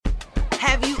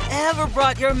Have you ever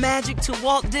brought your magic to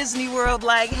Walt Disney World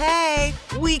like, hey,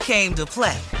 we came to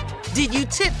play? Did you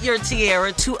tip your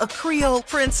tiara to a Creole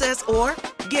princess or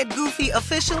get goofy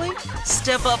officially?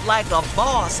 Step up like a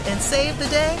boss and save the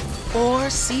day? Or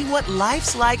see what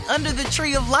life's like under the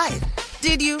tree of life?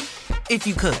 Did you? If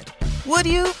you could. Would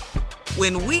you?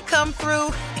 When we come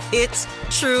through, it's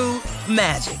true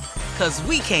magic. 'Cause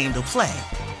we came to play.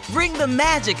 Bring the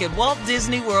magic at Walt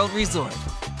Disney World Resort.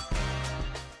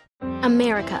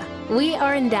 America. We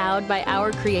are endowed by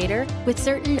our Creator with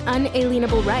certain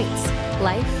unalienable rights: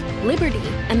 life, liberty,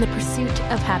 and the pursuit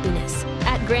of happiness.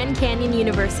 At Grand Canyon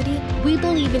University, we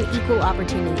believe in equal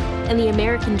opportunity, and the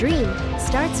American dream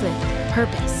starts with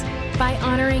purpose. By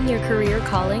honoring your career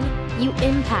calling, you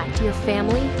impact your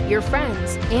family, your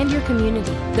friends, and your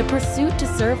community. The pursuit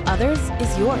to serve others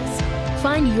is yours.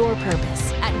 Find your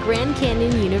purpose at Grand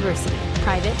Canyon University.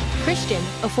 Private, Christian,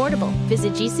 affordable.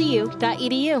 Visit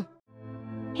gcu.edu.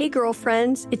 Hey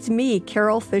girlfriends, it's me,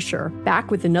 Carol Fisher,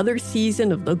 back with another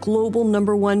season of the global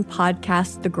 #1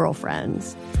 podcast, The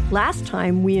Girlfriends. Last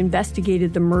time, we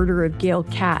investigated the murder of Gail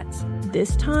Katz.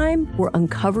 This time, we're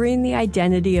uncovering the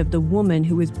identity of the woman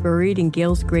who was buried in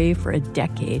Gail's grave for a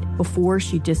decade before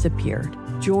she disappeared.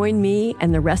 Join me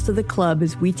and the rest of the club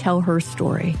as we tell her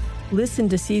story. Listen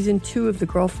to Season 2 of The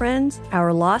Girlfriends,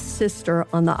 Our Lost Sister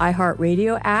on the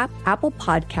iHeartRadio app, Apple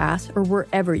Podcasts, or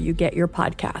wherever you get your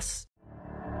podcasts.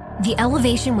 The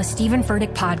Elevation with Stephen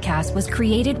Furtick podcast was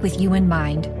created with you in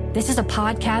mind. This is a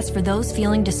podcast for those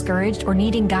feeling discouraged or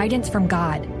needing guidance from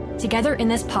God. Together in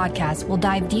this podcast, we'll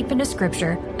dive deep into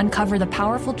Scripture, uncover the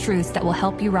powerful truths that will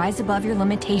help you rise above your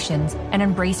limitations and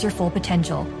embrace your full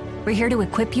potential. We're here to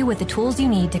equip you with the tools you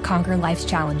need to conquer life's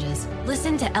challenges.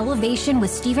 Listen to Elevation with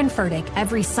Stephen Furtick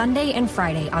every Sunday and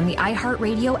Friday on the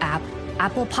iHeartRadio app,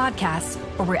 Apple Podcasts,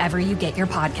 or wherever you get your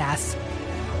podcasts.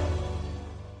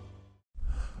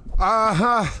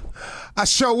 I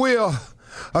sure will.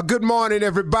 Good morning,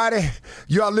 everybody.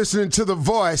 You are listening to The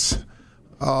Voice.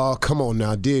 Come on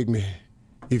now, dig me,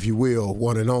 if you will.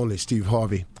 One and only Steve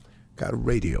Harvey. Got a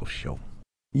radio show.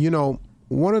 You know,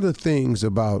 one of the things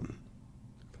about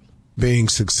being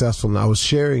successful, and I was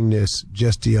sharing this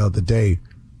just the other day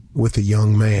with a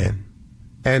young man,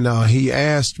 and he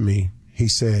asked me, he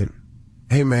said,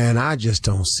 hey man, I just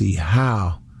don't see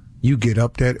how you get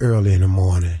up that early in the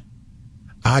morning.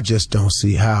 I just don't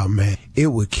see how, man.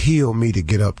 It would kill me to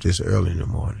get up this early in the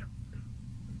morning.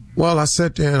 Well, I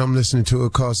sat there and I'm listening to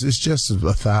it because it's just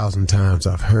 1,000 times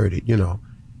I've heard it, you know.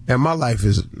 And my life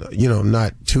is, you know,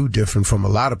 not too different from a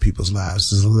lot of people's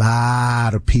lives. There's a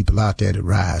lot of people out there that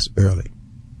rise early.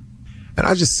 And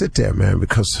I just sit there, man,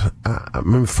 because, I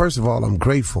mean, first of all, I'm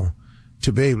grateful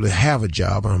to be able to have a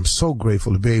job. I'm so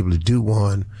grateful to be able to do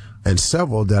one and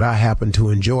several that I happen to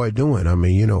enjoy doing. I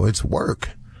mean, you know, it's work.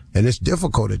 And it's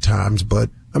difficult at times, but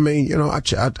I mean, you know,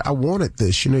 I wanted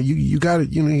this. You know, you got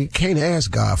it. You know, you can't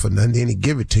ask God for nothing, then He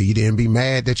give it to you, then be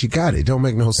mad that you got it. Don't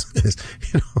make no sense.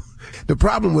 You know, the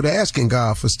problem with asking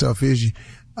God for stuff is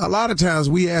a lot of times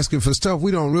we asking for stuff we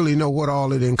don't really know what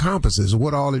all it encompasses,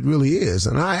 what all it really is.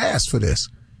 And I asked for this.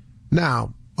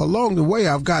 Now, along the way,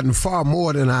 I've gotten far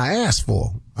more than I asked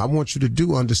for. I want you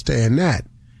to understand that.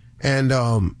 And,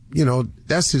 you know,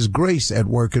 that's His grace at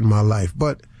work in my life.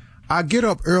 But I get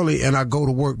up early and I go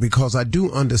to work because I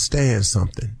do understand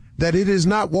something, that it is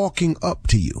not walking up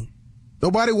to you.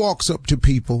 Nobody walks up to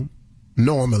people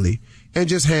normally and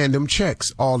just hand them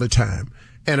checks all the time,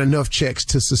 and enough checks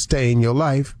to sustain your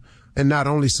life, and not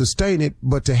only sustain it,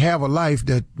 but to have a life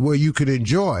that where you could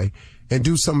enjoy and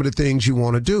do some of the things you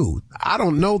want to do. I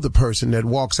don't know the person that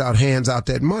walks out, hands out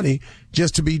that money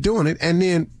just to be doing it. And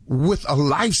then with a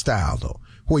lifestyle though,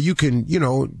 where you can, you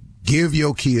know, give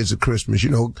your kids a Christmas, you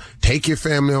know, take your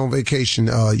family on vacation,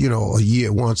 you know,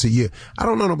 once a year. I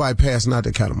don't know nobody passing out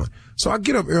that kind of money. So I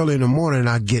get up early in the morning and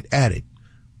I get at it.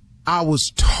 I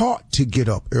was taught to get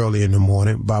up early in the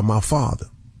morning by my father,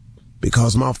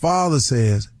 because my father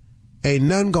says, ain't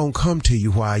nothing gonna come to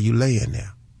you while you laying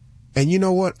there. And you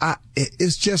know what?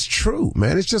 It's just true,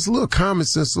 man. It's just a little common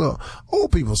sense.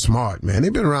 Old people smart, man.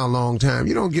 They've been around a long time.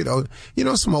 You don't get, you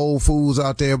know, some old fools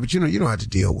out there, but you know, you don't have to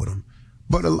deal with them.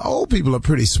 But old people are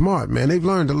pretty smart, man. They've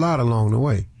learned a lot along the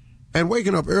way. And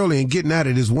waking up early and getting at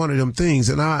it is one of them things.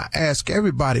 And I ask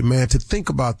everybody, man, to think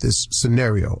about this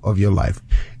scenario of your life.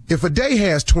 If a day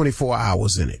has 24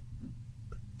 hours in it,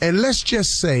 and let's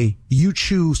just say you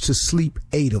choose to sleep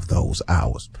 8 of those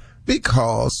hours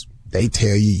because they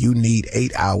tell you need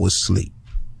 8 hours sleep.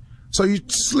 So you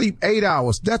sleep 8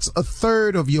 hours. That's a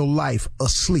third of your life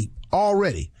asleep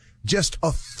already. Just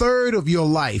a third of your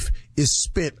life is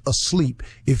spent asleep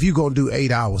if you're going to do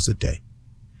 8 hours a day.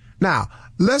 Now,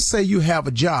 let's say you have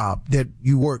a job that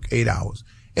you work 8 hours.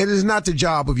 It is not the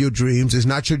job of your dreams. It's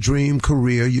not your dream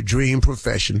career, your dream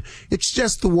profession. It's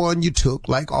just the one you took,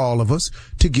 like all of us,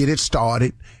 to get it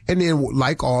started. And then,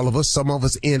 like all of us, some of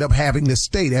us end up having to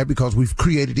stay there because we've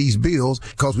created these bills,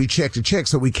 because we check the check,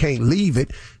 so we can't leave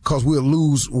it because we'll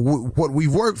lose what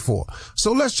we've worked for.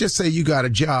 So let's just say you got a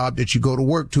job that you go to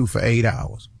work to for 8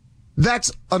 hours. That's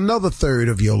another third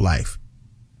of your life.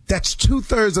 That's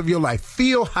 2/3 of your life.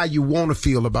 Feel how you want to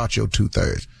feel about your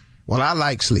 2/3. Well, I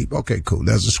like sleep. Okay, cool.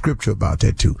 There's a scripture about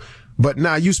that too. But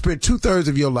now you spend 2/3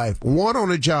 of your life, one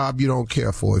on a job you don't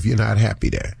care for if you're not happy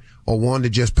there, or one that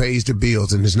just pays the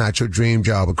bills and is not your dream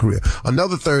job or career.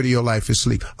 Another third of your life is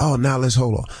sleep. Oh, now let's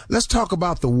hold on. Let's talk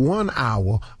about the 1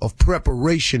 hour of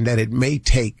preparation that it may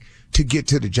take to get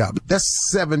to the job. That's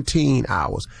 17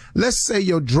 hours. Let's say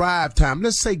your drive time,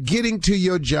 let's say getting to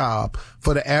your job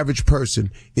for the average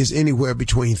person is anywhere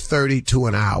between 30 to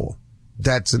an hour.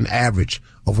 That's an average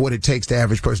of what it takes the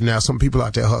average person. Now, some people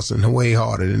out there hustling way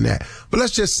harder than that. But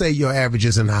let's just say your average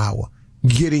is an hour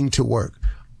getting to work.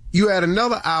 You add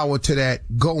another hour to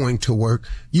that going to work.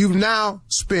 You've now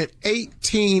spent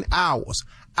 18 hours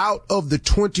out of the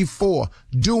 24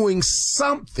 doing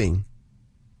something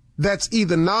that's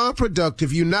either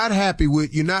non-productive, you're not happy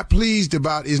with, you're not pleased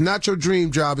about, is not your dream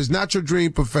job, is not your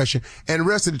dream profession, and the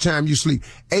rest of the time you sleep.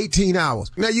 18 hours.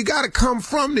 Now, you got to come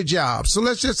from the job. So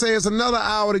let's just say it's another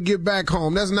hour to get back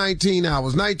home. That's 19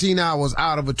 hours. 19 hours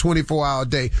out of a 24-hour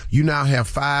day. You now have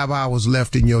 5 hours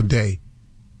left in your day.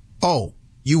 Oh,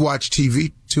 you watch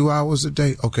TV 2 hours a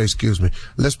day? Okay, excuse me.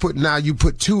 You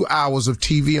put 2 hours of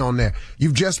TV on there.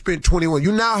 You've just spent 21.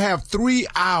 You now have 3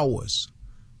 hours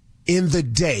in the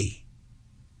day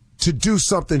to do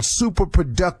something super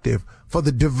productive for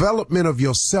the development of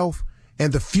yourself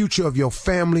and the future of your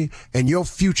family and your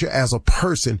future as a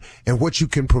person and what you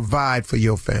can provide for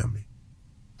your family.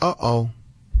 Uh-oh.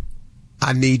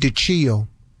 I need to chill.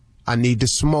 I need to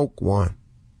smoke one.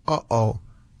 Uh-oh.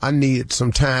 I need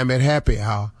some time at happy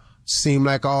hour. Seem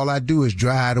like all I do is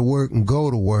drive to work and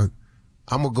go to work.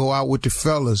 I'm going to go out with the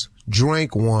fellas,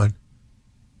 drink one.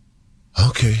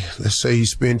 Okay, let's say you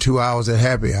spend 2 hours at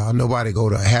happy hour. Nobody go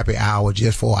to a happy hour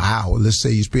just for an hour. Let's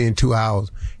say you spend 2 hours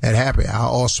at happy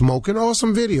hour or smoking or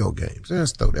some video games.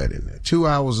 Let's throw that in there. 2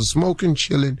 hours of smoking,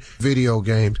 chilling, video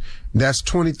games. That's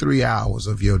 23 hours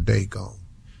of your day gone.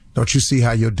 Don't you see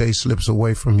how your day slips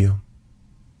away from you?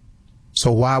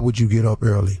 So why would you get up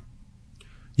early?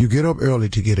 You get up early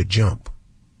to get a jump.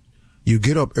 You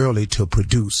get up early to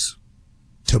produce,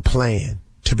 to plan,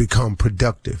 to become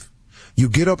productive. You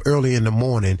get up early in the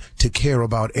morning to care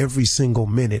about every single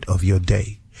minute of your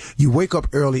day. You wake up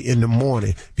early in the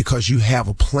morning because you have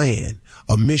a plan,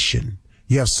 a mission.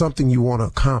 You have something you want to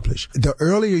accomplish. The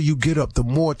earlier you get up, the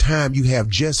more time you have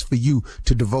just for you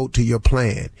to devote to your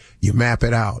plan. You map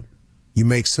it out. You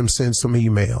send some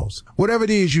emails. Whatever it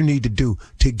is you need to do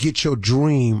to get your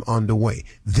dream underway.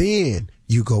 Then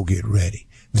you go get ready.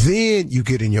 Then you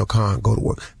get in your car and go to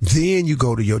work. Then you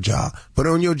go to your job. But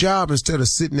on your job, instead of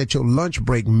sitting at your lunch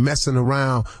break messing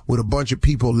around with a bunch of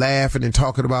people laughing and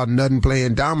talking about nothing,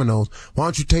 playing dominoes, why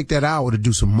don't you take that hour to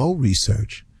do some more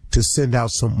research, to send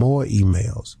out some more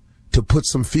emails, to put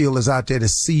some feelers out there to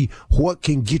see what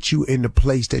can get you in the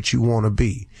place that you want to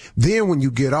be. Then when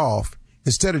you get off,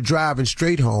 instead of driving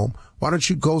straight home, why don't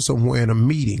you go somewhere in a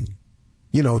meeting?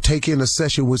 You know, take in a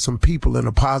session with some people in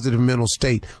a positive mental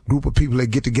state, group of people that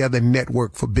get together and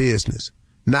network for business,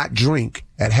 not drink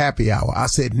at happy hour. I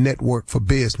said network for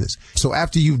business. So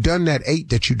after you've done that 8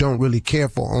 that you don't really care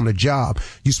for on the job,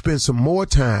 you spend some more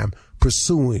time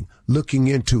pursuing, looking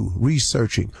into,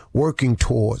 researching, working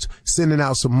towards, sending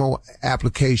out some more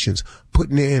applications,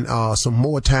 putting in some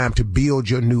more time to build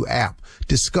your new app,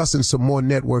 discussing some more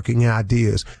networking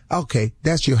ideas. Okay,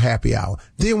 that's your happy hour.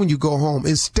 Then when you go home,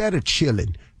 instead of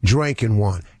chilling, drinking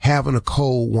one, having a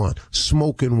cold one,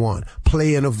 smoking one,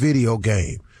 playing a video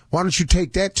game, why don't you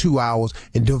take that 2 hours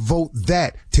and devote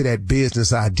that to that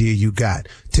business idea you got,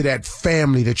 to that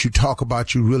family that you talk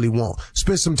about you really want?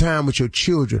 Spend some time with your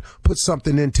children. Put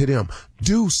something into them.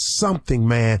 Do something,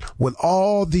 man, with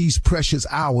all these precious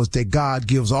hours that God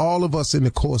gives all of us in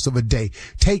the course of a day.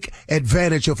 Take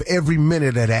advantage of every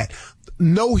minute of that.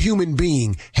 No human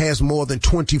being has more than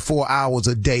 24 hours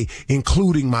a day,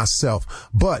 including myself.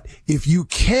 But if you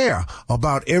care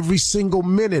about every single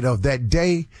minute of that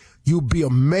day, you'll be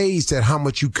amazed at how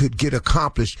much you could get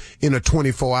accomplished in a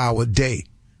 24-hour day.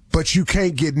 But you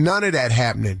can't get none of that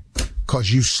happening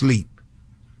because you sleep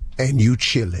and you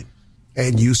chilling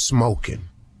and you smoking.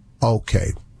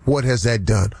 Okay, what has that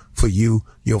done for you,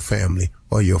 your family,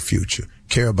 or your future?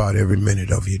 Care about every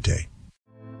minute of your day.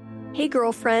 Hey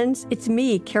girlfriends, it's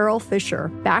me, Carol Fisher,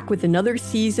 back with another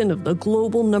season of the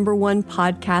global #1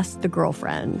 podcast, The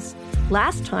Girlfriends.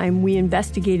 Last time, we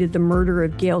investigated the murder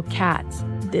of Gail Katz.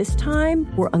 This time,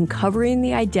 we're uncovering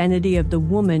the identity of the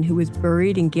woman who was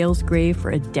buried in Gail's grave for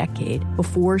a decade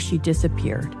before she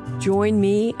disappeared. Join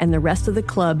me and the rest of the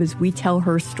club as we tell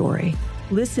her story.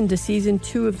 Listen to Season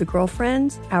 2 of The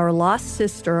Girlfriends, Our Lost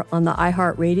Sister on the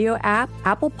iHeartRadio app,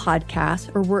 Apple Podcasts,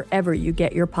 or wherever you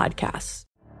get your podcasts.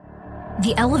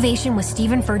 The Elevation with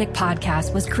Stephen Furtick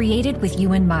podcast was created with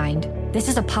you in mind. This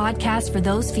is a podcast for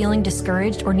those feeling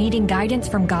discouraged or needing guidance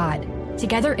from God.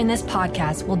 Together in this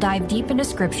podcast, we'll dive deep into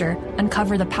Scripture,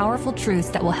 uncover the powerful truths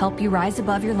that will help you rise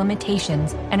above your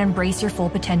limitations and embrace your full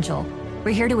potential.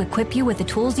 We're here to equip you with the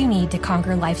tools you need to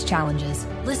conquer life's challenges.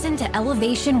 Listen to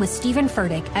Elevation with Stephen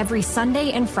Furtick every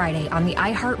Sunday and Friday on the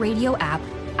iHeartRadio app,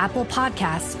 Apple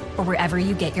Podcasts, or wherever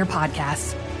you get your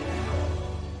podcasts.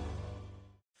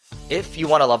 If you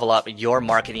want to level up your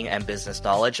marketing and business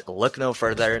knowledge, look no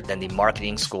further than the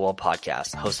Marketing School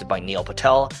podcast, hosted by Neil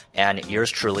Patel and yours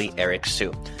truly, Eric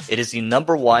Su. It is the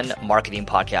 #1 marketing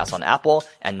podcast on Apple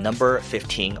and number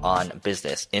 15 on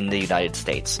business in the United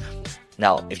States.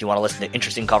 Now, if you want to listen to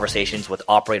interesting conversations with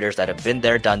operators that have been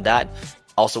there, done that,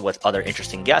 also with other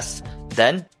interesting guests,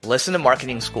 then listen to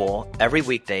Marketing School every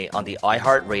weekday on the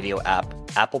iHeartRadio app,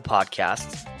 Apple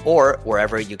Podcasts, or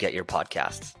wherever you get your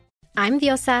podcasts. I'm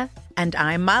Diosa. And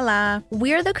I'm Mala.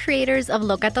 We're the creators of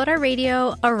Locatora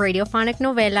Radio, a radiophonic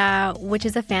novela, which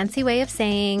is a fancy way of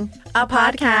saying a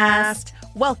podcast.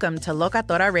 Welcome to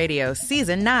Locatora Radio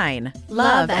Season 9.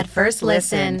 Love at First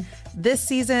Listen. This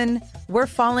season, we're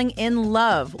falling in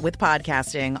love with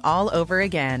podcasting all over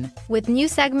again. With new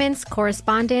segments,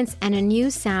 correspondence, and a new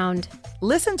sound.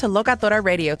 Listen to Locatora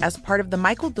Radio as part of the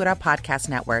My Cultura Podcast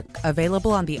Network,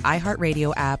 available on the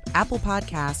iHeartRadio app, Apple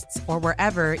Podcasts, or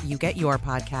wherever you get your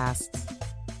podcasts.